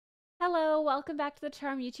Hello, welcome back to the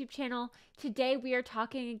Charm YouTube channel. Today we are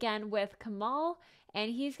talking again with Kamal,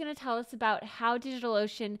 and he's going to tell us about how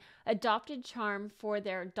DigitalOcean adopted Charm for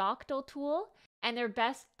their Doctl tool and their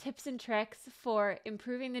best tips and tricks for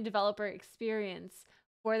improving the developer experience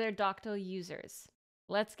for their Doctl users.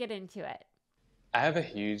 Let's get into it. I have a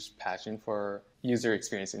huge passion for user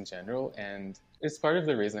experience in general, and it's part of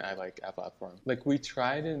the reason I like our platform. Like we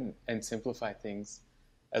tried and simplify things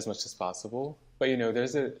as much as possible, but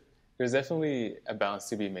there's definitely a balance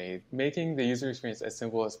to be made, making the user experience as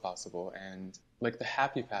simple as possible and like the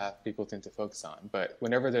happy path people tend to focus on. But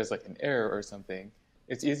whenever there's like an error or something,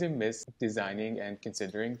 it's easy to miss designing and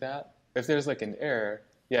considering that. If there's like an error,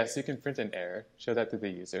 yes, you can print an error, show that to the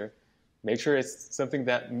user, make sure it's something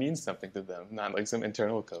that means something to them, not like some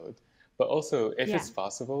internal code. But also, if Yeah. it's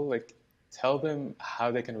possible, like tell them how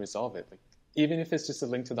they can resolve it. Like even if it's just a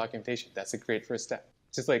link to documentation, that's a great first step.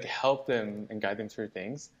 Just like help them and guide them through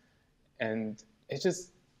things, and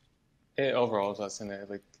it overall results in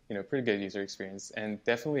a pretty good user experience, and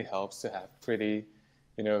definitely helps to have pretty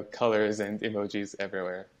colors and emojis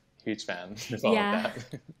everywhere. Huge fan of all of Yeah.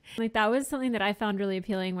 that. Like that was something that I found really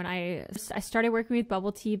appealing when I started working with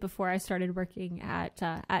Bubble Tea before I started working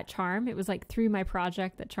at Charm. It was like through my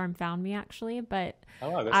project that Charm found me actually, but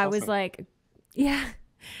Oh wow, that's I was awesome. like, yeah.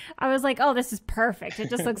 I was like, oh, this is perfect.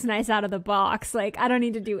 It just looks nice out of the box. Like, I don't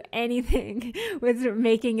need to do anything with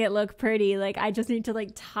making it look pretty. Like, I just need to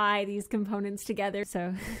like tie these components together.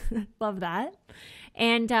 So, love that.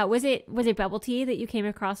 And was it bubble tea that you came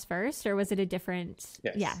across first, or was it a different?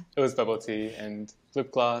 Yeah. Yes, it was bubble tea and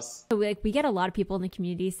lip gloss. So, like, we get a lot of people in the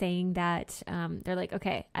community saying that they're like,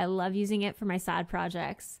 okay, I love using it for my side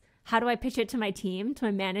projects. How do I pitch it to my team, to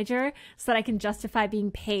my manager, so that I can justify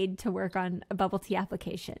being paid to work on a bubble tea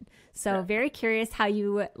application? So, Yeah. very curious how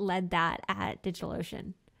you led that at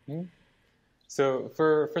DigitalOcean. Mhm. So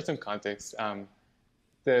for some context,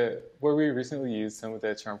 the where we recently used some of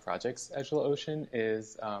the Charm projects at Ocean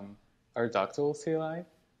is our Doctl CLI.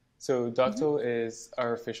 So Mm-hmm. Doctl is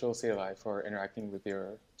our official CLI for interacting with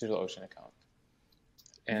your DigitalOcean account.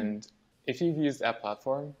 Mm-hmm. And if you've used that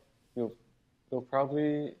platform, you'll you'll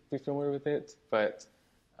probably be familiar with it. But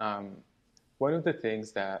um, one of the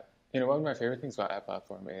things that one of my favorite things about App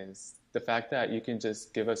Platform is the fact that you can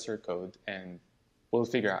just give us your code and we'll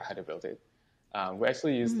figure out how to build it. We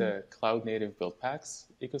actually use Mm-hmm. the cloud native build packs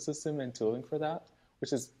ecosystem and tooling for that,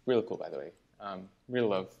 which is really cool, by the way. Really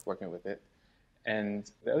love working with it. And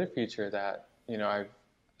the other feature that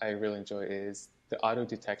I really enjoy is the auto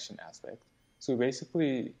detection aspect. So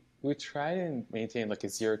basically, we try and maintain like a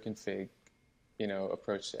zero config,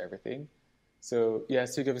 approach to everything. So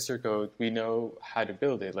yes, you give us your code, we know how to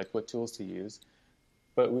build it, like what tools to use,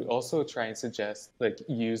 but we also try and suggest like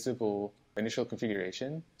usable initial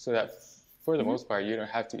configuration so that for the Mm-hmm. most part, you don't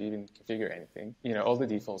have to even configure anything. All the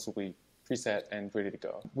defaults will be preset and ready to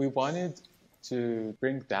go. We wanted to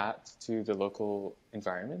bring that to the local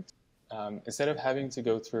environment. Instead of having to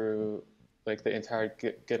go through like the entire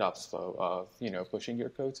GitOps flow of, pushing your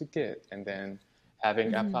code to Git and then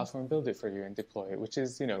having App Mm-hmm. Platform build it for you and deploy it, which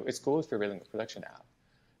is, it's cool if you're building a production app.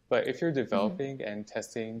 But if you're Mm-hmm. developing and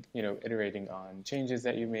testing, iterating on changes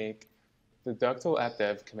that you make, the Doctl app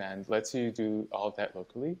dev command lets you do all of that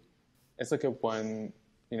locally. It's like a one,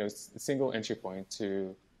 single entry point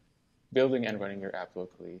to building and running your app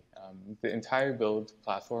locally. The entire build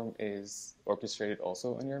platform is orchestrated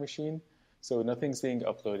also on your machine, so nothing's being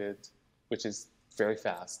uploaded, which is very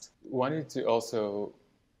fast. Wanted to also,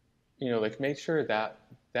 like make sure that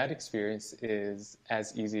that experience is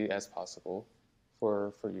as easy as possible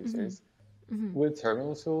for Mm-hmm. users. Mm-hmm. With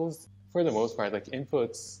terminal tools, for the most part, like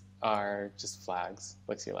inputs are just flags,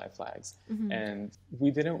 like CLI flags. Mm-hmm. And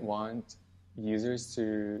we didn't want users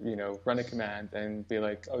to, run a command and be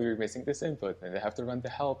like, oh, you're missing this input, and they have to run the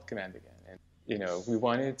help command again. And, we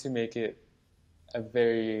wanted to make it a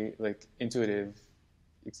very like intuitive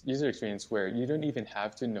user experience where you don't even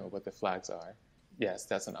have to know what the flags are. Yes,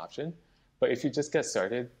 that's an option. But if you just get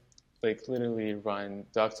started, like literally run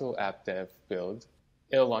Doctl app dev build,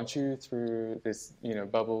 it'll launch you through this,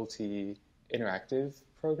 bubble tea interactive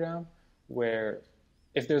program where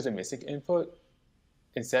if there's a missing input,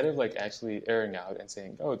 instead of like actually airing out and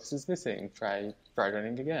saying, oh, this is missing, try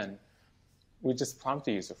running again, we just prompt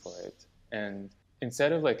the user for it. And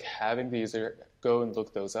instead of like having the user go and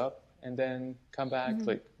look those up and then come back, Mm-hmm.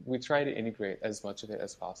 like we try to integrate as much of it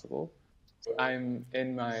as possible. I'm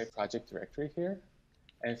in my project directory here.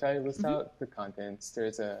 And if I list Mm-hmm. out the contents,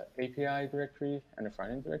 there's a API directory and a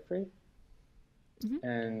front-end directory. Mm-hmm.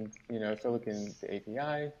 And if you look in the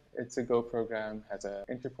API, it's a Go program, has a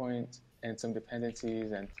entry point and some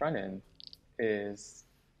dependencies, and front end is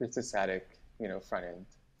just a static, front end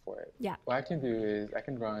for it. Yeah. What I can do is I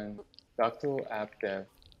can run Doctl app dev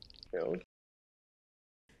build.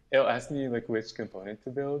 It'll ask me like which component to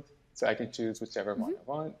build, so I can choose whichever one I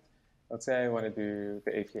want. Let's say I want to do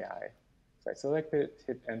the API. So I select it,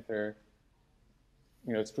 hit enter.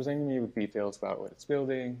 It's presenting me with details about what it's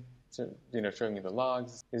building, so, showing me the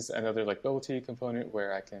logs. Is another like Doctl component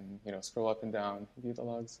where I can, scroll up and down, view the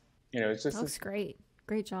logs. It's just looks great.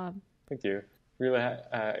 Great job. Thank you. Really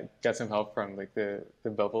got some help from like the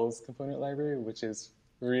Bubbles component library, which is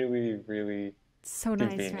really, really so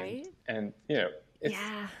convenient. Nice, right? And it's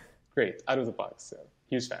great out of the box. So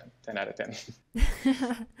huge fan, 10 out of 10.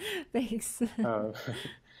 Thanks.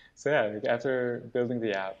 So yeah, like after building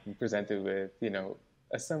the app, I'm presented with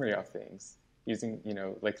a summary of things using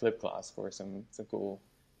like lip gloss for some cool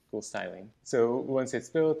styling. So once it's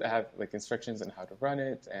built, I have like instructions on how to run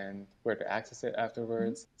it and where to access it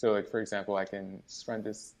afterwards. So like for example, I can just run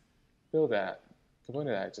this build app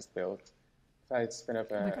component that I just built. If I spin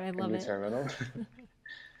up a new terminal,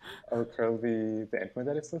 I'll curl the endpoint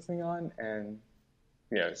that it's listening on, and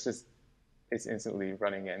it's instantly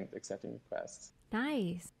running and accepting requests.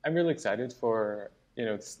 Nice. I'm really excited for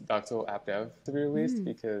this Doctl app dev to be released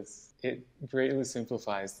because it greatly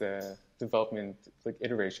simplifies the development like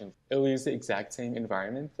iteration. It'll use the exact same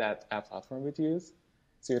environment that app platform would use,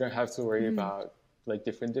 so you don't have to worry about like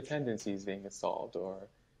different dependencies being installed or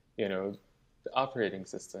the operating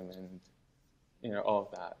system and all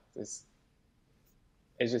of that. It's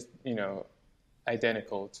just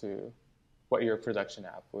identical to what your production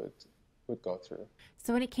app would go through.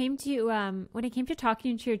 So when it came to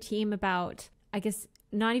talking to your team about, I guess,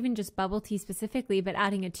 not even just bubble tea specifically, but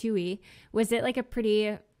adding a TUI, was it like a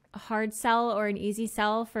pretty hard sell or an easy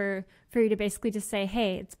sell for you to basically just say,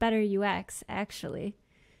 hey, it's better UX actually,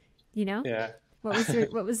 Yeah. What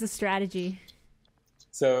was the strategy?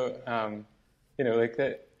 So, like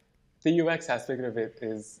the UX aspect of it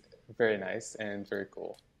is very nice and very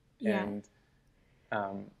cool. Yeah. And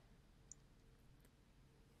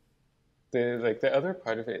the other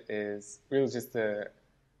part of it is really just the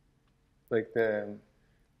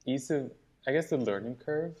ease of, I guess, the learning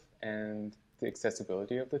curve and the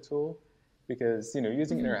accessibility of the tool, because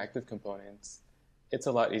using interactive components, it's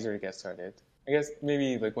a lot easier to get started. I guess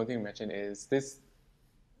maybe like one thing to mention is this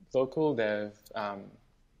local dev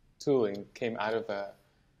tooling came out of a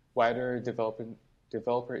wider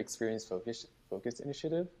developer experience focus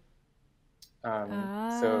initiative.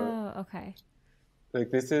 Okay.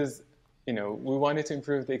 Like this is, we wanted to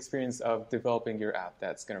improve the experience of developing your app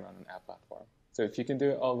that's going to run on an app platform. So if you can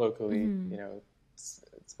do it all locally,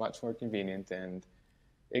 it's much more convenient, and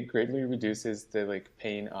it greatly reduces the like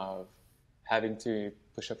pain of having to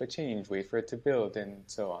push up a change, wait for it to build, and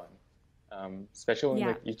so on. Especially when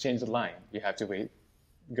like you change the line, you have to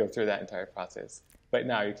go through that entire process. But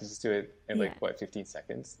now you can just do it in 15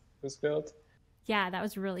 seconds. It was built. Yeah, that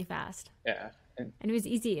was really fast. Yeah. And it was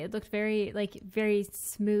easy. It looked very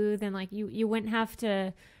smooth, and like you wouldn't have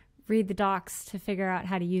to read the docs to figure out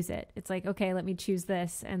how to use it. It's like, okay, let me choose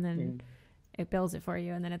this, and then it builds it for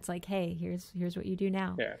you, and then it's like, hey, here's what you do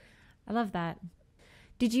now. Yeah. I love that.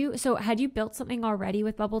 Had you built something already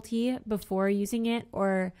with Bubble Tea before using it,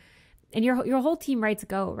 and your whole team writes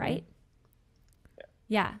Go, right?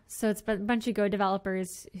 Yeah. So it's a bunch of Go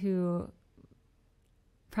developers who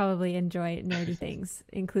probably enjoy nerdy things,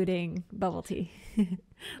 including bubble tea.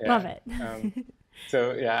 Love it.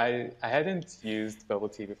 So yeah, I hadn't used bubble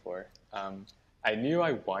tea before. I knew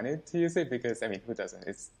I wanted to use it because, I mean, who doesn't?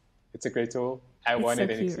 It's a great tool. I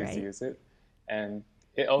wanted an excuse to use it. And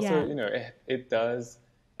it also, it does,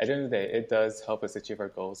 at the end of the day, it does help us achieve our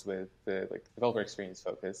goals with the developer experience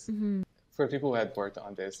focus. For people who had worked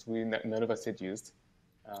on this, none of us had used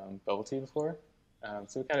bubble tea before.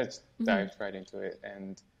 So we kind of dived right into it.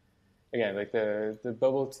 And again, like the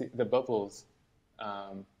bubbles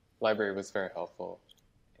library was very helpful.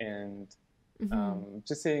 And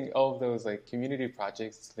just seeing all of those like community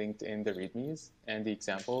projects linked in the READMEs and the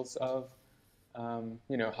examples of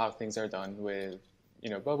how things are done with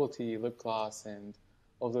bubble tea, lip gloss, and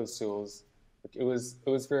all those tools. Like, it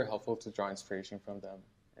was very helpful to draw inspiration from them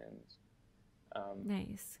and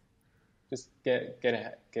nice. Just get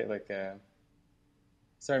like a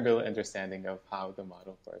certain bit of understanding of how the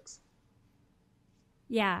model works.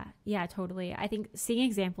 Yeah, totally. I think seeing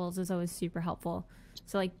examples is always super helpful.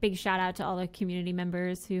 So like big shout out to all the community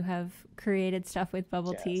members who have created stuff with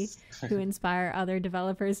Bubble Tea, who inspire other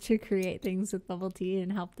developers to create things with Bubble Tea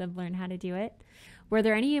and help them learn how to do it. Were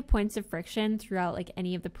there any points of friction throughout like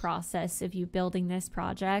any of the process of you building this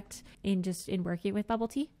project in working with Bubble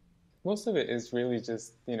Tea? most of it is really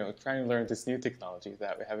just, trying to learn this new technology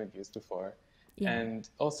that we haven't used before. Yeah. And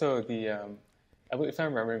also I believe, if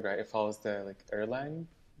I'm remembering right, it follows the like Erlang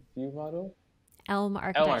view model. Elm Elm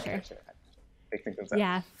architecture. architecture. Big things up.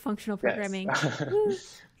 Yeah, functional Yes. programming. Woo.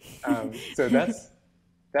 So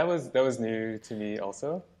that was new to me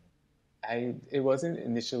also. It wasn't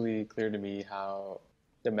initially clear to me how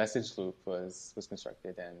the message loop was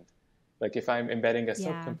constructed, and like if I'm embedding a Yeah.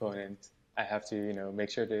 subcomponent, I have to make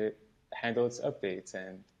sure to handle its updates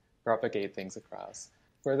and propagate things across.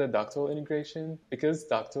 For the Doctl integration, because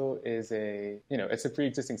Doctl is it's a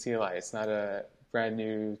pre-existing CLI. It's not a brand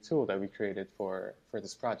new tool that we created for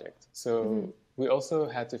this project. Hmm. So we also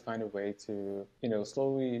had to find a way to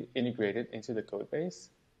slowly integrate it into the code base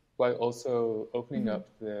while also opening Hmm. up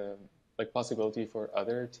the like possibility for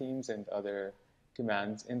other teams and other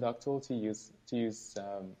commands in Doctl to use these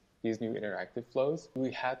new interactive flows.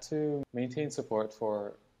 We had to maintain support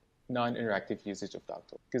for non-interactive usage of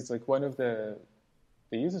Doctl because like one of the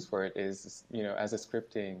uses for it is as a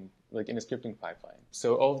scripting, like in a scripting pipeline.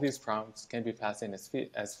 So all of these prompts can be passed in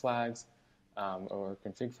as flags or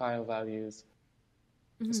config file values.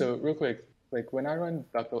 Hmm. So real quick, like when I run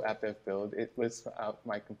Doctl app dev build, it lists out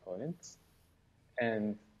my components,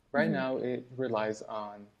 and right Hmm. now it relies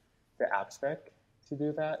on the app spec to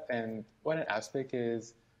do that. And what an app spec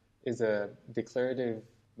is a declarative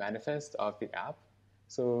manifest of the app.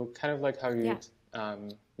 So kind of like how Yeah.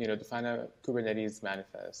 you'd define a Kubernetes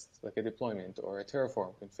manifest, like a deployment or a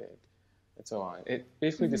Terraform config, and so on. It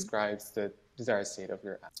basically Hmm. describes the desired state of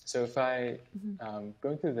your app. So if I Hmm. go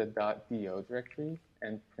into the .do directory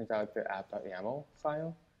and print out the app.yaml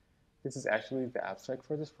file, this is actually the abstract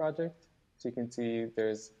for this project. So you can see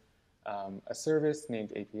there's a service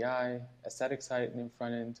named API, a static site named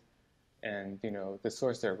frontend, and the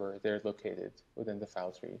source server, they're located within the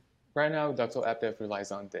file tree. Right now, Doctl app dev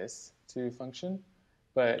relies on this to function,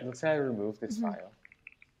 but let's say I remove this Hmm. file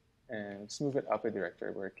and just move it up a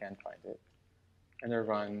directory where it can find it, and then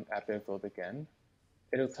run app dev build again.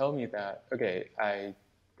 It'll tell me that, okay, I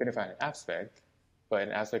couldn't find an app spec, but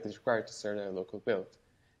an app spec is required to start a local build.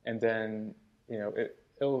 And then,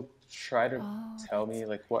 it'll try to Oh, tell me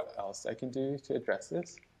like what else I can do to address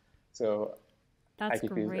this. So I that's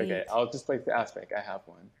could use, okay, great. I'll just place the app spec, I have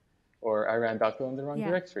one. Or I ran Doctl in the wrong Yeah.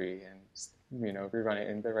 directory and rerun it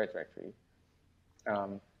in the right directory.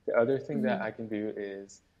 The other thing that Hmm. I can do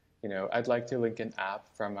is, I'd like to link an app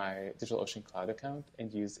from my DigitalOcean Cloud account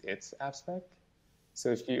and use its app spec. So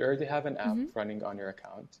if you already have an app Hmm. running on your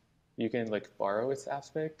account, you can like borrow its app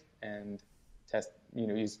spec and test,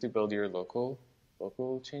 use it to build your local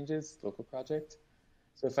changes, local project.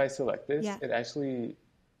 So if I select this, Yeah. it actually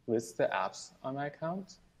lists the apps on my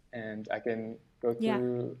account, and I can go Yeah.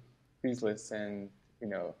 through these lists and you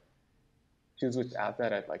know choose which app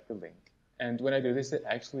that I'd like to link. And when I do this,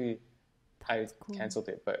 I That's cool. canceled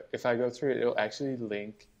it, but if I go through it, it'll actually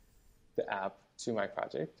link the app to my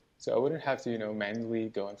project. So I wouldn't have to, manually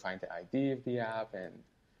go and find the ID of the app and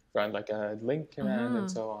run like a link command and Oh,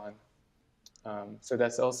 so on. So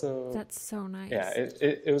that's also, that's so yeah, nice.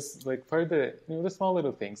 it was like part of the small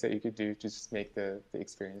little things that you could do to just make the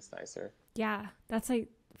experience nicer. Yeah, that's like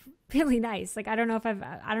really nice. Like I don't know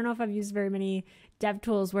if I've used very many dev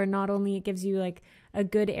tools where not only it gives you like a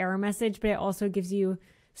good error message, but it also gives you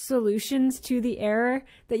solutions to the error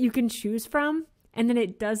that you can choose from, and then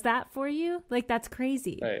it does that for you. Like that's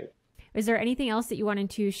crazy. Right. Is there anything else that you wanted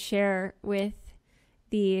to share with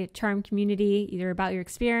the Charm community, either about your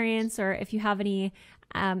experience or if you have anything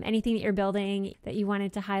that you're building that you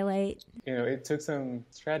wanted to highlight? It took some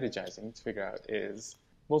strategizing to figure out is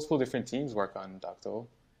multiple different teams work on Doctl,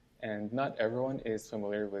 and not everyone is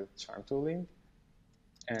familiar with charm tooling.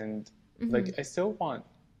 And Mm-hmm. like, I still want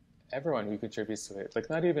everyone who contributes to it, like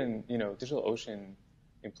not even DigitalOcean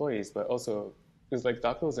employees, but also because like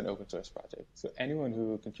Doctl is an open source project, so anyone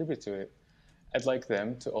who contributes to it, I'd like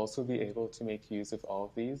them to also be able to make use of all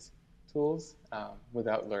of these tools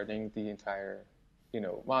without learning the entire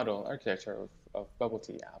model and architecture of bubble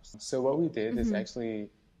tea apps. So what we did is Mm-hmm. actually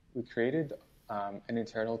we created an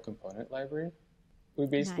internal component library. We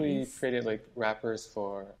basically Nice. created like wrappers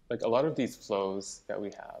for like a lot of these flows that we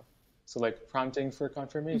have. So like prompting for Mm-hmm.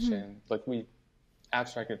 confirmation, like we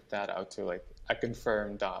abstracted that out to like a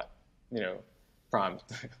confirm dot, prompt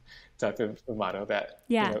type of model that,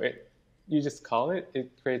 Yeah. you just call it,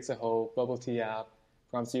 it creates a whole bubble tea app,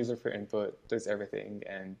 prompts the user for input, does everything,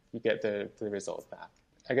 and you get the result back.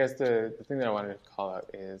 I guess the thing that I wanted to call out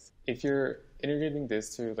is if you're integrating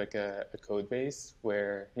this to like a code base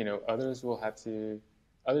where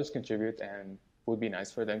others contribute and would be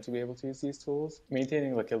nice for them to be able to use these tools,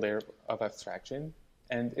 maintaining like a layer of abstraction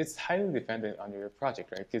And it's highly dependent on your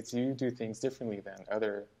project, right? Because you do things differently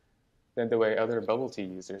than the way other bubble tea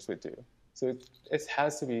users would do. So it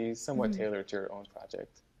has to be somewhat tailored to your own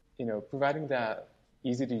project. Providing that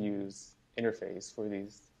easy to use interface for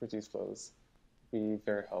these flows would be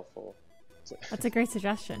very helpful. That's a great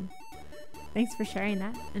suggestion. Thanks for sharing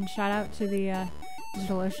that, and shout out to the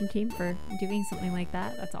DigitalOcean team for doing something like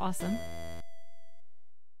that. That's awesome.